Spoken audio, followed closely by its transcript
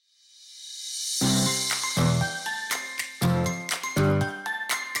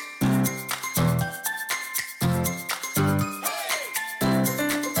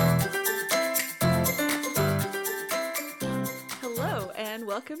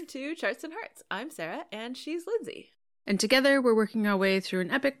welcome to Charts and Hearts. I'm Sarah, and she's Lindsay. And together, we're working our way through an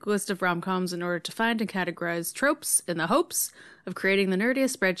epic list of rom-coms in order to find and categorize tropes in the hopes of creating the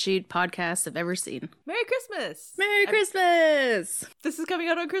nerdiest spreadsheet podcasts I've ever seen. Merry Christmas! Merry Christmas! This is coming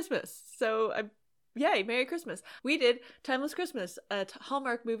out on Christmas, so yay, Merry Christmas. We did Timeless Christmas, a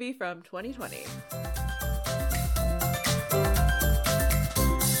Hallmark movie from 2020.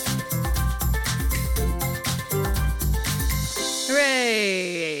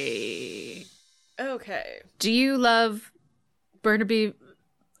 Hooray! Okay. Do you love Burnaby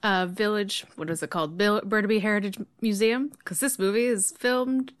Village? What is it called? Burnaby Heritage Museum? Because this movie is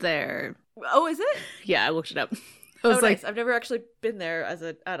filmed there. Oh, is it? Yeah, I looked it up. I was nice. I've never actually been there as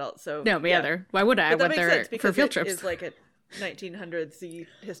an adult, so... No, me either. Why would I? I went there for field trips. It's like a 1900s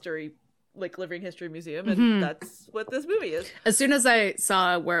history, like living history museum, and that's what this movie is. As soon as I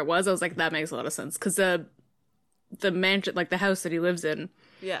saw where it was, I was like, that makes a lot of sense. Because the mansion, like the house that he lives in,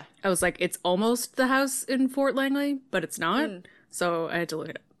 yeah, I was like, it's almost the house in Fort Langley, but it's not. So I had to look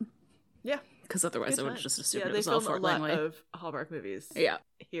it up. Yeah. Because otherwise I would have just assumed it they was all film Fort a lot Langley. of Hallmark movies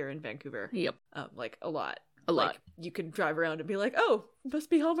here in Vancouver. Yep. Like a lot. A lot. You can drive around and be like, oh, it must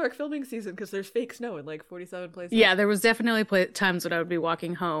be Hallmark filming season because there's fake snow in like 47 places. Yeah, there was definitely times when I would be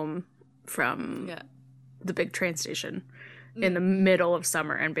walking home from the big train station in the middle of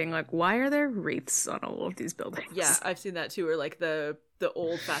summer and being like, why are there wreaths on all of these buildings? Yeah, I've seen that too, or like the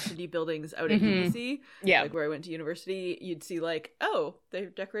old-fashioned buildings out at UBC. Yeah. Like where I went to university, you'd see like, oh, they're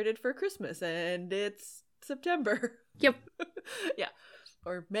decorated for Christmas and it's September. Yep. Yeah.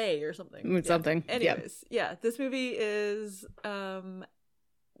 Or May or something. Something. Anyways, this movie is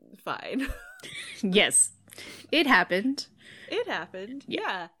fine. Yes. It happened. It happened.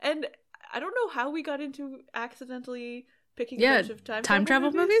 Yeah. And I don't know how we got into accidentally picking a bunch of time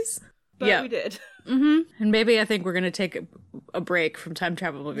travel movies. But we did. And maybe I think we're going to take a break from time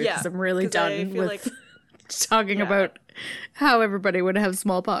travel movies because I'm really done with talking about how everybody would have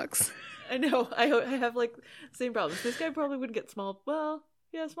smallpox. I know. I have like the same problems. This guy probably wouldn't get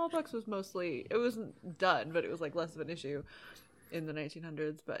smallpox was mostly, it wasn't done, but it was like less of an issue in the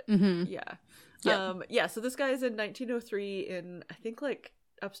 1900s. But so this guy is in 1903 in, I think, like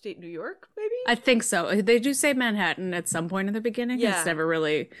upstate New York, maybe? I think so. They do say Manhattan at some point in the beginning. Yeah. It's never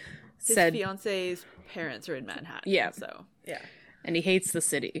really said. His fiance's parents are in Manhattan. Yeah. So, yeah. And he hates the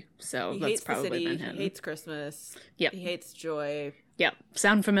city, so that's probably Manhattan. He hates Christmas. Yep. He hates joy. Yep.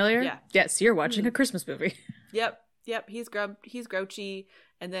 Sound familiar? Yeah. Yes, you're watching a Christmas movie. Yep. He's grouchy,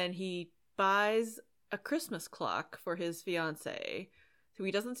 and then he buys a Christmas clock for his fiance, who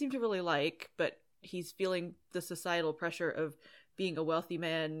he doesn't seem to really like, but he's feeling the societal pressure of being a wealthy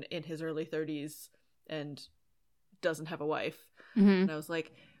man in his early 30s and doesn't have a wife. And I was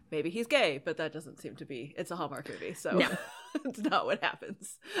like, maybe he's gay, but that doesn't seem to be. It's a Hallmark movie, so no. It's not what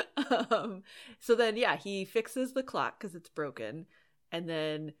happens. So then, he fixes the clock because it's broken, and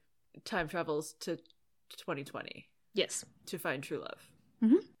then time travels to 2020. Yes. To find true love.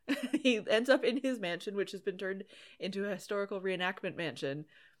 He ends up in his mansion, which has been turned into a historical reenactment mansion,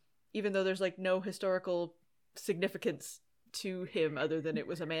 even though there's like no historical significance to him other than it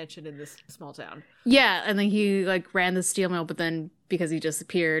was a mansion in this small town. Yeah, and then he like ran the steel mill, but then because he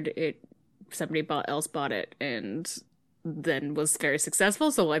disappeared, somebody else bought it and then was very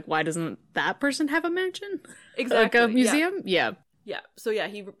successful. So like, why doesn't that person have a mansion? Exactly. Like a museum? Yeah. So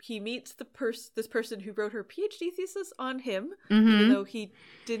he meets this person who wrote her PhD thesis on him, even though he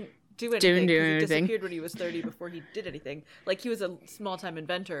didn't do anything. He disappeared when he was 30 before he did anything. Like, he was a small-time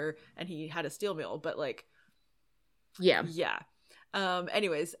inventor and he had a steel mill, but like,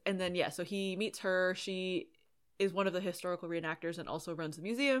 anyways, and then so he meets her. She is one of the historical reenactors and also runs the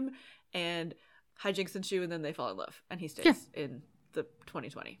museum, and hijinks ensue, and then they fall in love, and he stays in the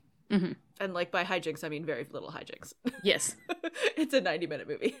 2020. And like, by hijinks I mean very little hijinks. Yes. It's a 90-minute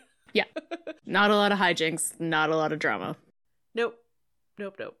movie. Yeah. Not a lot of hijinks, not a lot of drama. Nope.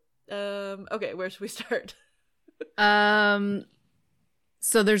 Okay, where should we start?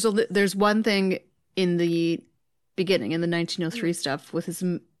 So there's one thing in the beginning, in the 1903 stuff with his,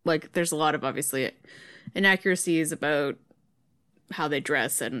 like, there's a lot of obviously inaccuracies about how they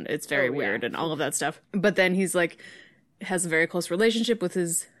dress, and it's very weird and all of that stuff. But then he's like, has a very close relationship with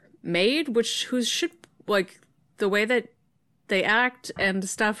his maid, who should, like, the way that they act and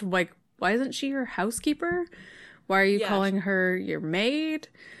stuff, like, why isn't she your housekeeper? Why are you calling her your maid?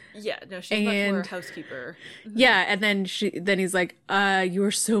 Yeah, no, she's much more a housekeeper. Yeah, and then he's like, you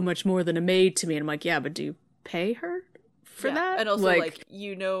are so much more than a maid to me. And I'm like, yeah, but do you pay her for that? And also, like,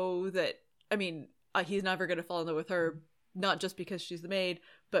 you know that, I mean, he's never going to fall in love with her, not just because she's the maid,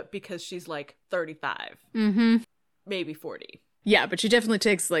 but because she's like 35. Maybe 40. Yeah, but she definitely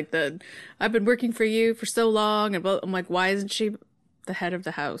takes like I've been working for you for so long, and I'm like, why isn't she the head of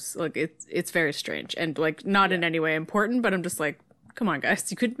the house? Like it's very strange and like not in any way important, but I'm just like, come on, guys,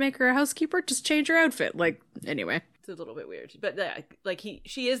 you could make her a housekeeper, just change her outfit. Like anyway, it's a little bit weird, but like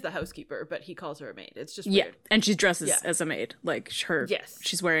she is the housekeeper, but he calls her a maid. It's just yeah, weird. and she's dressed as a maid, like her. Yes,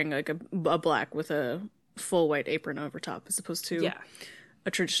 she's wearing like a black with a full white apron over top, as opposed to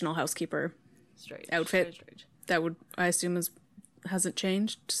a traditional housekeeper outfit. Strange. That would, I assume, hasn't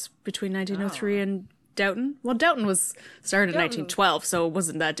changed between 1903 and Downton. Well, Downton was started in 1912, so it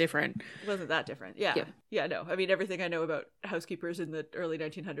wasn't that different. Yeah, no. I mean, everything I know about housekeepers in the early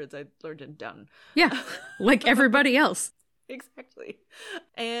 1900s, I learned in Downton. Yeah, like everybody else. Exactly.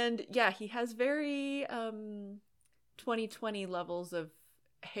 And yeah, he has very 2020 levels of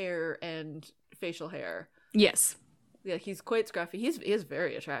hair and facial hair. Yes. Yeah, he's quite scruffy. He is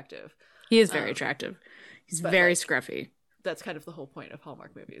very attractive. He is very attractive. He's very scruffy. That's kind of the whole point of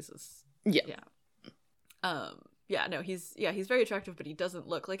Hallmark movies. He's very attractive, but he doesn't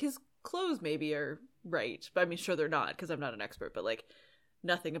look like his clothes maybe are right. But I mean, sure they're not, because I'm not an expert, but like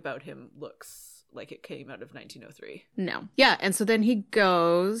nothing about him looks like it came out of 1903. No. Yeah, and so then he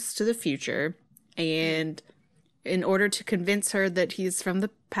goes to the future, and in order to convince her that he's from the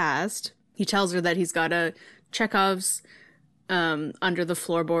past, he tells her that he's got a Chekhov's under the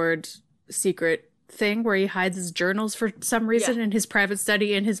floorboard secret thing where he hides his journals for some reason in his private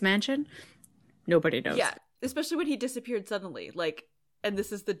study in his mansion. Nobody knows. Yeah, especially when he disappeared suddenly. Like, and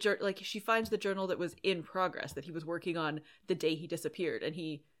this is she finds the journal that was in progress that he was working on the day he disappeared, and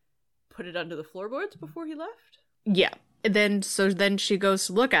he put it under the floorboards before he left. Yeah. And then she goes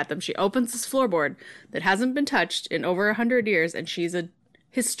to look at them. She opens this floorboard that hasn't been touched in over 100 years, and she's a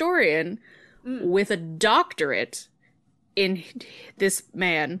historian with a doctorate in this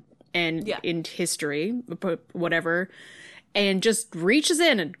man and in history, whatever, and just reaches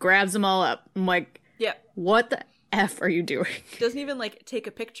in and grabs them all up. I'm like, what the F are you doing? Doesn't even like take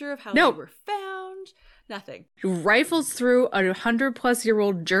a picture of how they were found. Nothing. He rifles through a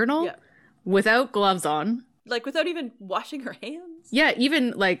 100-plus-year-old journal without gloves on. Like without even washing her hands. Yeah,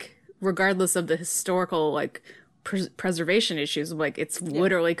 even like regardless of the historical like preservation issues, like it's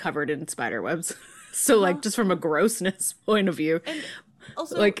literally covered in spider webs. So like just from a grossness point of view. And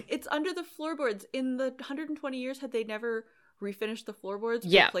also, like, it's under the floorboards. In the 120 years, had they never refinished the floorboards,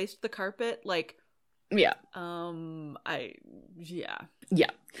 replaced the carpet? Like, yeah.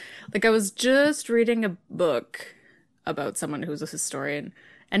 Yeah. Like, I was just reading a book about someone who's a historian,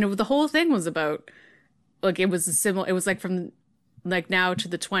 and the whole thing was about, like, it was like from, like, now to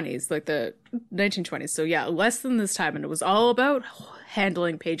the 20s, like the 1920s. So, yeah, less than this time, and it was all about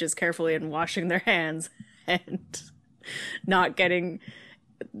handling pages carefully and washing their hands and not getting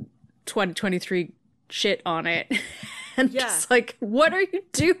 2023 shit on it. And just like, what are you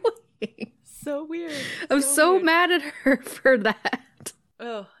doing? So weird. I'm so mad at her for that.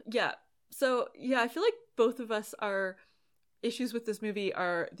 Oh, yeah. So, yeah, I feel like both of us are issues with this movie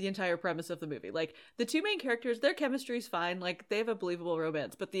are the entire premise of the movie. Like, the two main characters, their chemistry's fine. Like, they have a believable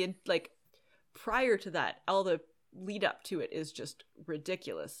romance. But prior to that, all the lead up to it is just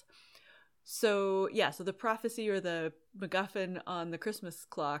ridiculous. So, yeah, so the prophecy or the MacGuffin on the Christmas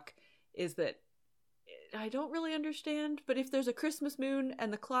clock is that I don't really understand, but if there's a Christmas moon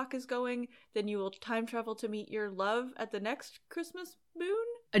and the clock is going, then you will time travel to meet your love at the next Christmas moon?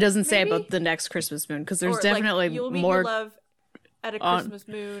 It doesn't say about the next Christmas moon, because there's definitely you'll meet more your love at a Christmas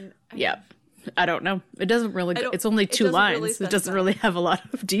moon. Yeah. I don't know. It doesn't really, it's only 2 lines. Really it doesn't really have a lot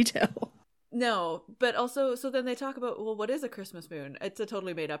of detail. No, but also, so then they talk about, well, what is a Christmas moon? It's a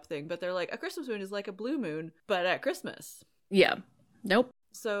totally made up thing, but they're like, a Christmas moon is like a blue moon, but at Christmas. Yeah. Nope.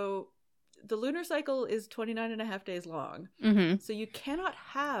 So the lunar cycle is 29 and a half days long. Mm-hmm. So you cannot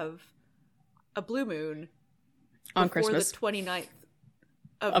have a blue moon on Christmas. The 29th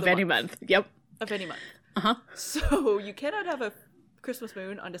of any month. Yep. Of any month. Uh-huh. So you cannot have a Christmas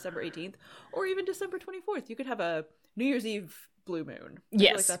moon on December 18th or even December 24th. You could have a New Year's Eve blue moon. I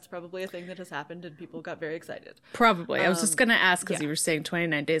feel like that's probably a thing that has happened and people got very excited. Probably. I was just going to ask because you were saying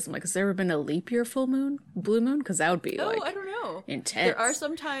 29 days. I'm like, has there ever been a leap year full moon? Blue moon? Because that would be I don't know. Intense. There are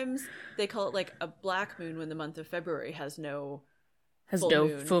sometimes they call it like a black moon when the month of February has no full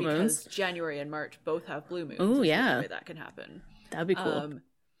moons. Because January and March both have blue moons. Oh, yeah. The way that can happen. That'd be cool.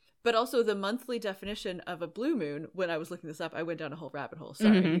 But also the monthly definition of a blue moon, when I was looking this up, I went down a whole rabbit hole.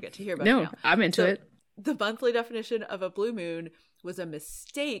 Sorry, you get to hear about it now. I'm into it. The monthly definition of a blue moon was a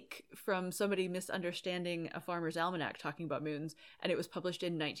mistake from somebody misunderstanding a farmer's almanac talking about moons, and it was published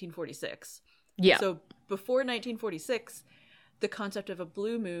in 1946. Yeah. So before 1946, the concept of a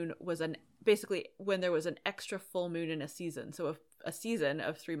blue moon was basically when there was an extra full moon in a season. So a season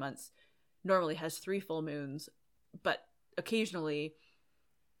of 3 months normally has 3 full moons, but occasionally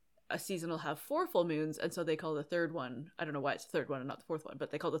a season will have 4 full moons, and so they call the third one, I don't know why it's the third one and not the fourth one,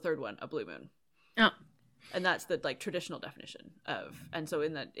 but they call the third one a blue moon. Oh. And that's the like traditional definition of, and so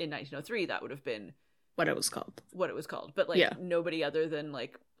in 1903 that would have been what it was called. But like nobody other than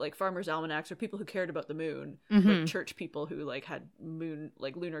like farmers' almanacs or people who cared about the moon, like church people who like had moon,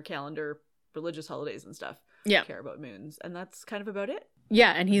 like lunar calendar, religious holidays and stuff, care about moons, and that's kind of about it.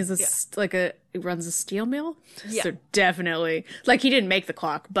 Yeah, and he's he runs a steel mill. Yeah, so definitely, like, he didn't make the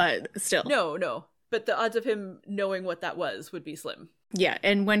clock, but still, no. But the odds of him knowing what that was would be slim. Yeah,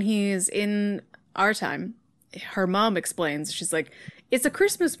 and when he's in our time, her mom explains, she's like, it's a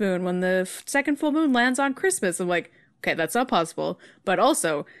Christmas moon when the second full moon lands on Christmas. I'm like, okay, that's not possible. But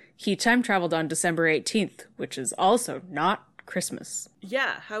also, he time traveled on December 18th, which is also not Christmas.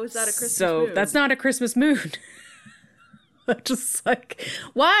 Yeah, how is that a Christmas moon? So that's not a Christmas moon. Just like,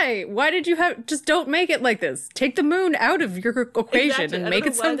 why? Why did you have, just don't make it like this. Take the moon out of your equation and make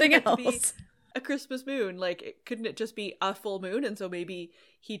it something else. A Christmas moon, like, couldn't it just be a full moon? And so maybe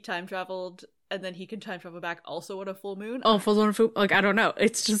he time traveled and then he can time travel back also on a full moon. Oh, full moon, like, I don't know.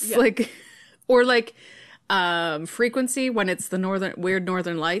 It's just like, or like frequency when it's the weird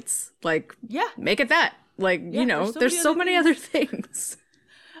northern lights. Like, make it that. Like, you know, there's so many other things.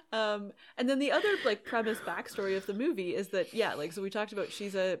 And then the other like premise backstory of the movie is that like, so we talked about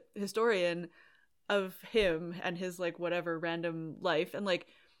she's a historian of him and his like whatever random life, and like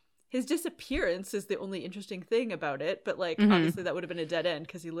his disappearance is the only interesting thing about it, but like obviously that would have been a dead end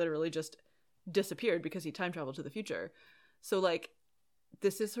because he literally just disappeared because he time traveled to the future. So like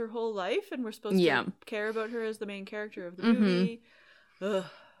this is her whole life and we're supposed to care about her as the main character of the movie. Ugh.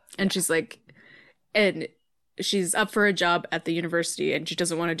 And she's like, and she's up for a job at the university and she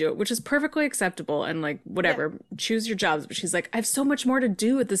doesn't want to do it, which is perfectly acceptable, and like whatever, choose your jobs. But she's like, I have so much more to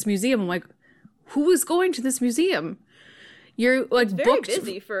do at this museum. I'm like, who is going to this museum? You're like booked,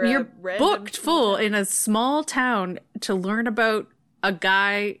 busy for you're booked full in a small town to learn about a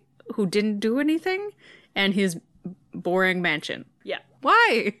guy who didn't do anything and his boring mansion. Yeah.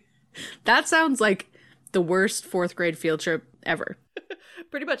 Why? That sounds like the worst 4th grade field trip ever.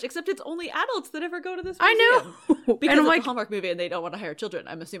 Pretty much, except it's only adults that ever go to this museum. I know. Because it's like a Hallmark movie and they don't want to hire children,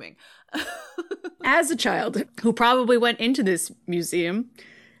 I'm assuming. As a child who probably went into this museum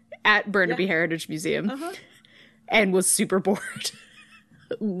at Burnaby Heritage Museum and was super bored,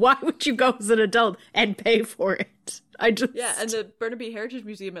 why would you go as an adult and pay for it? Yeah, and the Burnaby Heritage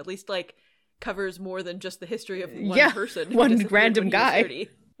Museum at least like covers more than just the history of one person. One random guy.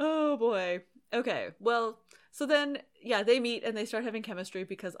 Oh boy. Okay, well, so then, they meet and they start having chemistry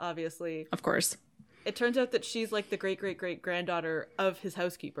because obviously... Of course. It turns out that she's like the great-great-great-granddaughter of his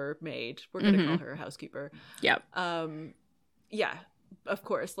housekeeper maid. We're going to call her a housekeeper. Yeah. Yeah, of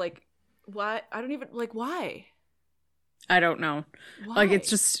course. Like, why? I don't even... Like, why? I don't know. Why? Like, it's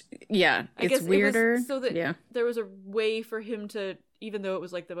just... Yeah, it's weirder. So that there was a way for him to... Even though it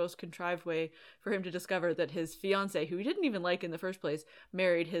was like the most contrived way for him to discover that his fiance, who he didn't even like in the first place,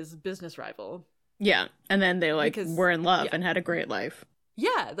 married his business rival. Yeah, and then they were in love and had a great life.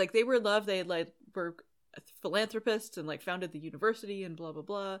 Yeah, like they were in love. They like were philanthropists and like founded the university and blah blah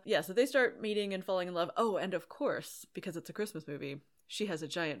blah. Yeah, so they start meeting and falling in love. Oh, and of course, because it's a Christmas movie, she has a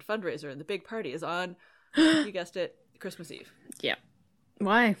giant fundraiser and the big party is on. You guessed it, Christmas Eve. Yeah.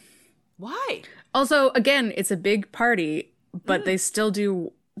 Why? Also, again, it's a big party, but they still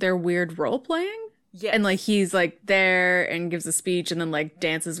do their weird role playing. Yes. And like he's like there and gives a speech and then like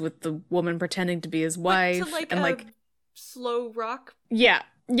dances with the woman pretending to be his wife. To, like, and like slow rock. Yeah.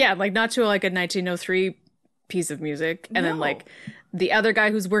 Yeah, like not to like a 1903 piece of music. And then like the other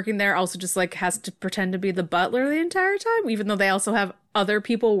guy who's working there also just like has to pretend to be the butler the entire time, even though they also have other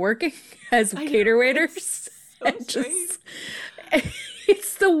people working as cater waiters. It's so strange.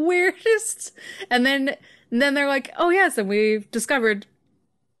 It's the weirdest. And then they're like, oh yes, and we've discovered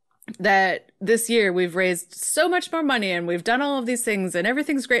that this year we've raised so much more money and we've done all of these things and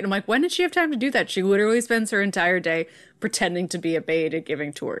everything's great. And I'm like, when did she have time to do that? She literally spends her entire day pretending to be a maid and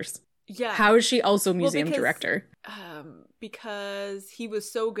giving tours. Yeah. How is she also museum director? Because he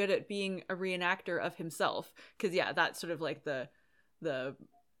was so good at being a reenactor of himself. Because that's sort of like the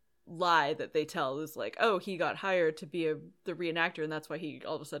lie that they tell is like, oh, he got hired to be the reenactor and that's why he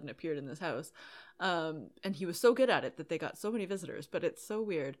all of a sudden appeared in this house. And he was so good at it that they got so many visitors, but it's so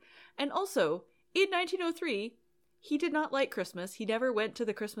weird. And also, in 1903, he did not like Christmas. He never went to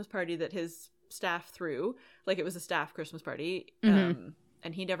the Christmas party that his staff threw. Like, it was a staff Christmas party.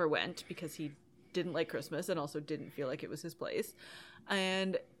 And he never went because he didn't like Christmas and also didn't feel like it was his place.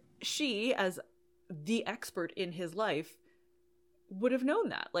 And she, as the expert in his life, would have known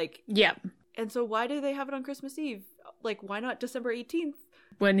that. Like, yeah. And so why do they have it on Christmas Eve? Like, why not December 18th?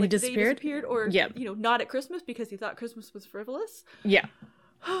 When he like, disappeared? Or, you know, not at Christmas because he thought Christmas was frivolous? Yeah.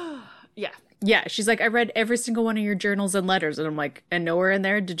 Yeah. Yeah, she's like, I read every single one of your journals and letters. And I'm like, and nowhere in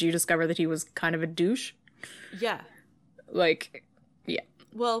there did you discover that he was kind of a douche? Yeah. Like, yeah.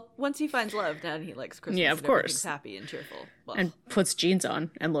 Well, once he finds love, then he likes Christmas. Yeah, of course. He's happy and cheerful. Well, and puts jeans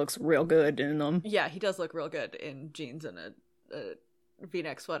on and looks real good in them. Yeah, he does look real good in jeans and a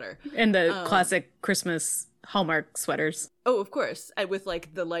V-neck sweater. And the classic Christmas Hallmark sweaters. Oh, of course. And with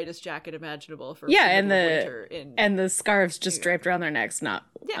like the lightest jacket imaginable for winter in and the scarves just draped around their necks, not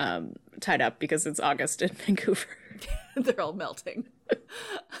Yeah. Tied up because it's August in Vancouver. They're all melting.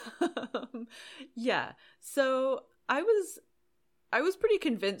 Yeah. So I was pretty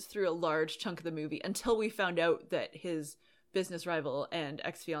convinced through a large chunk of the movie until we found out that his business rival and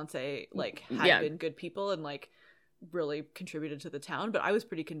ex-fiance like had been good people and like really contributed to the town. But I was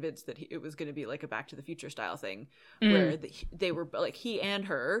pretty convinced that it was going to be like a Back to the Future style thing where they were like he and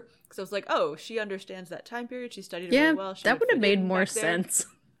her. Because I was like, oh, she understands that time period. She studied it really well. That would have made more sense.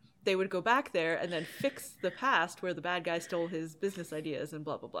 They would go back there and then fix the past where the bad guy stole his business ideas and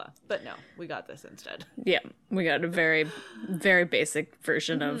blah, blah, blah. But no, we got this instead. Yeah, we got a very, very basic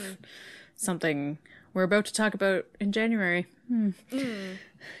version of something we're about to talk about in January.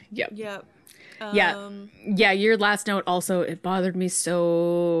 Yep. Yep. Yeah, your last note also, it bothered me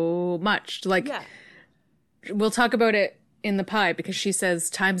so much. Like, we'll talk about it in the pie because she says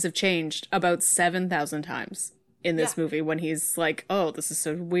times have changed about 7,000 times in this movie when he's like, oh, this is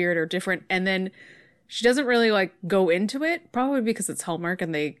so weird or different. And then she doesn't really like go into it, probably because it's Hallmark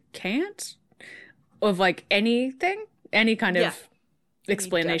and they can't, of like anything, any kind of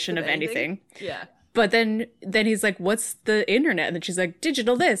explanation of anything. Yeah. But then he's like, what's the internet? And then she's like,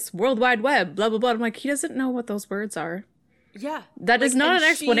 digital this, World Wide Web, blah, blah, blah. I'm like, he doesn't know what those words are. Yeah. That is not an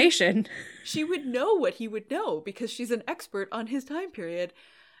explanation. She would know what he would know because she's an expert on his time period.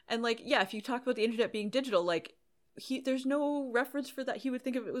 And like, yeah, if you talk about the internet being digital, like, there's no reference for that. He would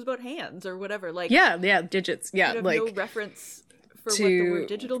think of it was about hands or whatever. Like, digits. Yeah, like no reference for to what the word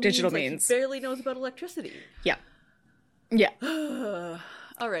digital means. Like, he barely knows about electricity. Yeah.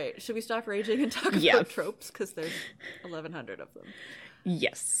 All right, should we stop raging and talk about tropes because there's 1,100 of them?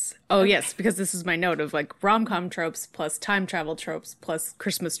 Yes. Oh, yes, because this is my note of like rom-com tropes plus time travel tropes plus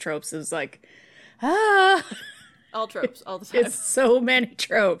Christmas tropes is like, all tropes all the time. It's so many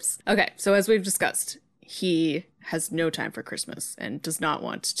tropes. Okay, so as we've discussed, he has no time for Christmas and does not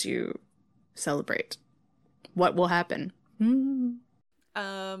want to celebrate. What will happen?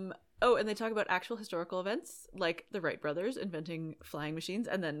 Oh, and they talk about actual historical events, like the Wright brothers inventing flying machines,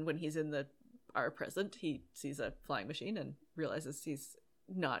 and then when he's in our present, he sees a flying machine and realizes he's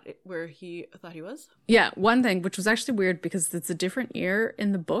not where he thought he was. Yeah, one thing, which was actually weird because it's a different year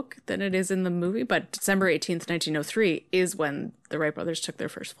in the book than it is in the movie, but December 18th, 1903 is when the Wright brothers took their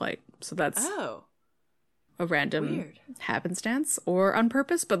first flight. So that's a random happenstance or on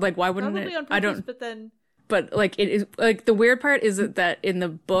purpose, but like, why wouldn't Probably it? On purpose, but then... But like it is like the weird part is that in the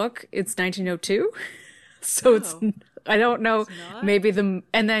book it's 1902, so it's I don't know maybe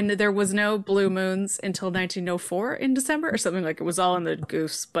and then there was no blue moons until 1904 in December or something, like it was all in the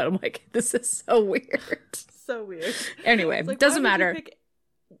goose. But I'm like, this is so weird. So weird. Anyway, like, doesn't matter.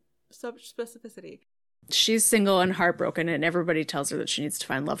 Such specificity. She's single and heartbroken, and everybody tells her that she needs to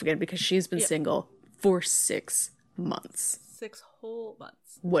find love again because she's been single for 6 months. 6 whole months.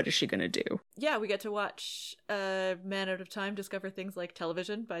 What is she gonna do? Yeah, we get to watch a man out of time discover things like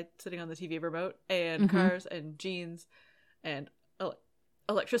television by sitting on the TV remote, and cars and jeans and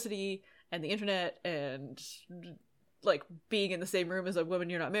electricity and the internet and like being in the same room as a woman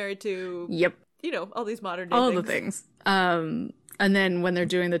you're not married to. Yep. You know, all these modern day all things. the things. And then when they're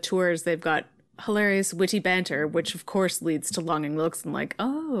doing the tours, they've got hilarious witty banter, which of course leads to longing looks and like,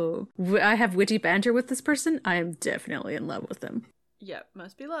 oh, I have witty banter with this person, I am definitely in love with them. Yep,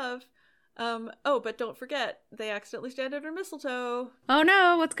 must be love. But don't forget, they accidentally stand under mistletoe. Oh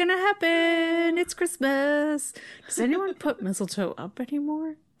no, what's gonna happen? It's Christmas. Does anyone put mistletoe up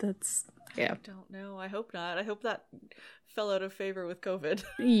anymore? I don't know. I hope not. I hope that fell out of favor with COVID.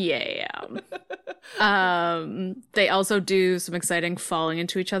 Yeah. They also do some exciting falling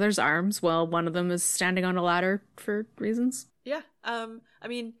into each other's arms while one of them is standing on a ladder for reasons. Yeah. I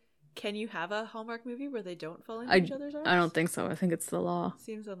mean, can you have a Hallmark movie where they don't fall into each other's arms? I don't think so. I think it's the law.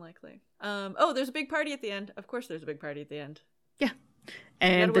 Seems unlikely. There's a big party at the end. Of course there's a big party at the end. Yeah.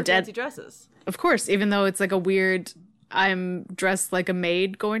 And the fancy dresses. Of course, even though it's like a weird I'm dressed like a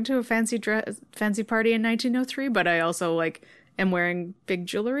maid going to a fancy party in 1903, but I also like am wearing big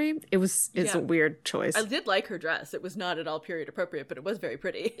jewelry. It's a weird choice. I did like her dress. It was not at all period appropriate, but it was very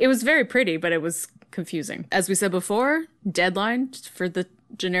pretty. It was very pretty, but it was confusing. As we said before, deadline for the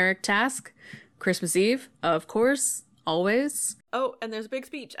generic task, Christmas Eve, of course, always. Oh, and there's a big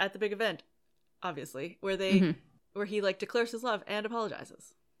speech at the big event, obviously, where he like declares his love and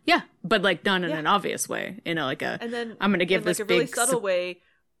apologizes. Yeah, but like not in an obvious way, like a. And then I'm gonna give this like a really subtle way,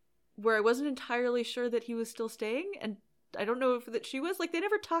 where I wasn't entirely sure that he was still staying, and I don't know if that she was. Like, they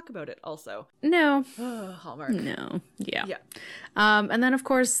never talk about it. Also, no, Hallmark. No, yeah. And then of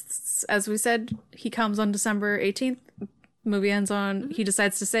course, as we said, he comes on December 18th. Movie ends on. He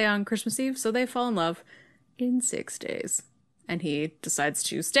decides to stay on Christmas Eve, so they fall in love in 6 days, and he decides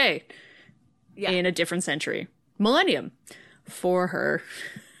to stay in a different century, millennium, for her.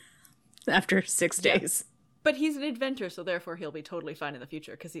 After 6 days. But he's an inventor, so therefore he'll be totally fine in the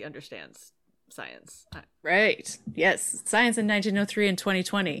future because he understands science. Right. Yes. Science in 1903 and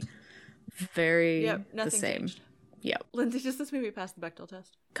 2020. Very the same. Changed. Yep. Lindsay, does this maybe pass the Bechdel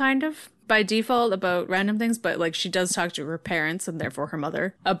test? Kind of. By default about random things, but like she does talk to her parents and therefore her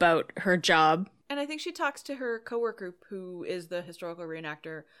mother about her job. And I think she talks to her coworker who is the historical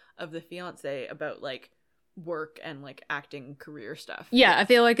reenactor of the fiancé about like work and like acting career stuff. Yeah, I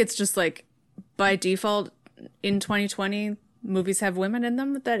feel like it's just like by default in 2020 movies have women in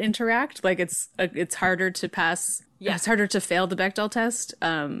them that interact. Like it's harder to pass. Yeah, it's harder to fail the Bechdel test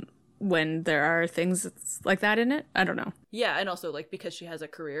when there are things like that in it. I don't know. Yeah, and also like because she has a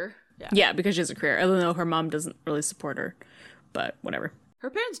career. Yeah, because she has a career. Even though her mom doesn't really support her, but whatever. Her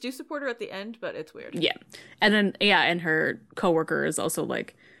parents do support her at the end, but it's weird. Yeah, and then and her coworker is also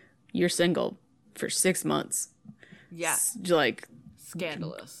like, "You're single for 6 months." Yeah. Like,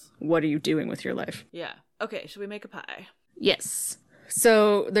 scandalous. What are you doing with your life? Yeah. Okay, should we make a pie? Yes.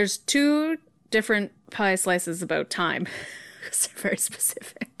 So there's 2 different pie slices about time. Because they're very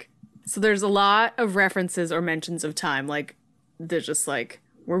specific. So there's a lot of references or mentions of time. Like, they're just like,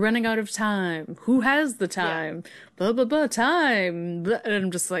 we're running out of time. Who has the time? Yeah. Blah, blah, blah, time. Blah. And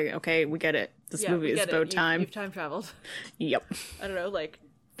I'm just like, okay, we get it. This movie is about time. You've time traveled. Yep. I don't know, like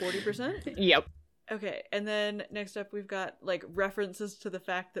 40%? Yep. Okay, and then next up we've got like references to the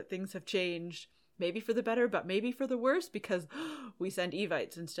fact that things have changed, maybe for the better, but maybe for the worse, because we send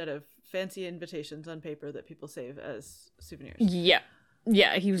Evites instead of fancy invitations on paper that people save as souvenirs. Yeah.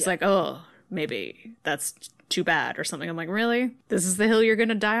 Yeah, he was like, oh, maybe that's too bad or something. I'm like, really? This is the hill you're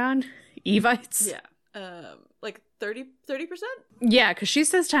gonna die on? Evites? Yeah. Like 30%? Yeah, because she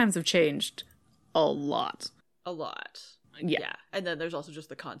says times have changed a lot. A lot. Yeah. And then there's also just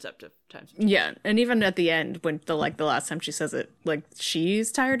the concept of times. Yeah. And even at the end, when the last time she says it, like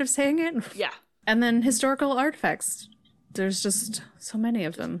she's tired of saying it. Yeah. And then historical artifacts. There's just so many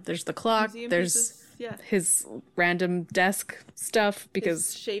of them. There's the clock. Museum there's pieces. Yeah. His random desk stuff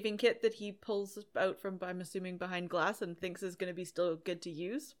because his shaving kit that he pulls out from, I'm assuming, behind glass and thinks is going to be still good to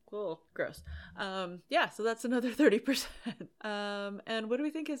use. Oh, gross. Yeah, so that's another 30%. And what do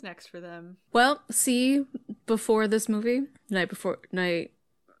we think is next for them? Well, see, before this movie, night before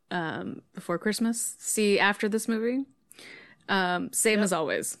Christmas, see after this movie. Same as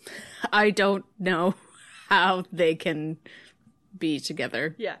always. I don't know how they can be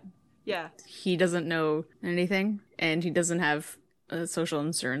together. Yeah. Yeah. He doesn't know anything, and he doesn't have a social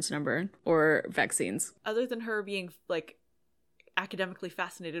insurance number or vaccines. Other than her being, like, academically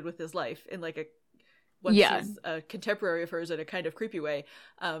fascinated with his life in, like, he's a contemporary of hers in a kind of creepy way,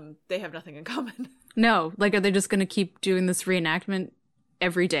 they have nothing in common. No. Like, are they just going to keep doing this reenactment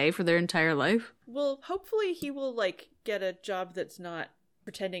every day for their entire life? Well, hopefully he will, like, get a job that's not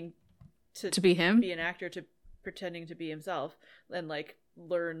pretending to be him? Be an actor, to pretending to be himself, and, like,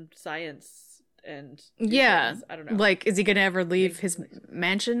 learn science and things. I don't know. Like, is he gonna ever leave his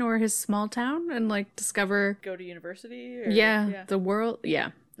mansion or his small town and like discover, go to university or, the world?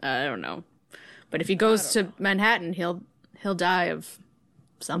 I don't know, but if he goes to Manhattan, he'll die of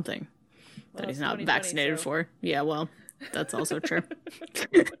something that he's not vaccinated for. Yeah, well, that's also true.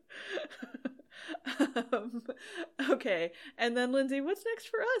 Okay, and then Lindsay, what's next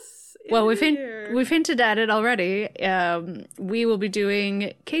for us? Well, we've hinted at it already. We will be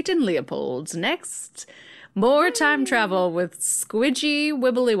doing Kate and Leopold's next. More time travel with squidgy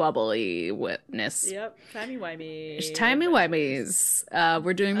wibbly wobbly witness. Yep, timey-wimey. Timey-wimeys.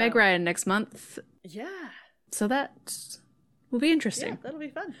 We're doing Meg Ryan next month. Yeah. So that will be interesting. Yeah, that'll be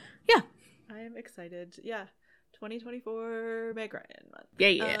fun. Yeah. I am excited. Yeah. 2024 Meg Ryan month.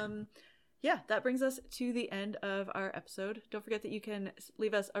 Yeah. yeah, that brings us to the end of our episode. Don't forget that you can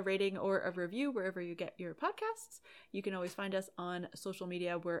leave us a rating or a review wherever you get your podcasts. You can always find us on social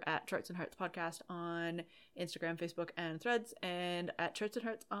media. We're at Charts and Hearts Podcast on Instagram, Facebook, and Threads, and at Charts and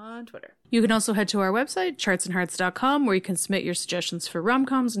Hearts on Twitter. You can also head to our website, chartsandhearts.com, where you can submit your suggestions for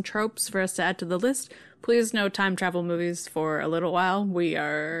rom-coms and tropes for us to add to the list. Please no time travel movies for a little while. We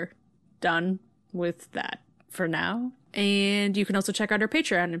are done with that for now. And you can also check out our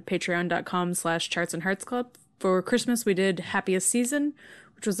Patreon at patreon.com/chartsandheartsclub. For Christmas, we did Happiest Season,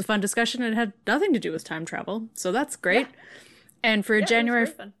 which was a fun discussion. It had nothing to do with time travel, so that's great. Yeah. And for January,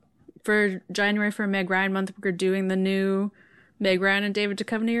 for Meg Ryan month, we're doing the new Meg Ryan and David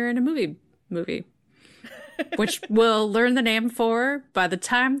Duchovny are in a movie, which we'll learn the name for by the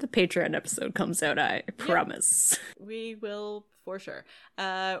time the Patreon episode comes out, I promise. Yeah, we will for sure.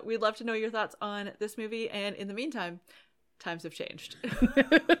 We'd love to know your thoughts on this movie, and in the meantime, times have changed.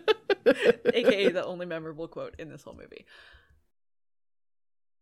 AKA the only memorable quote in this whole movie.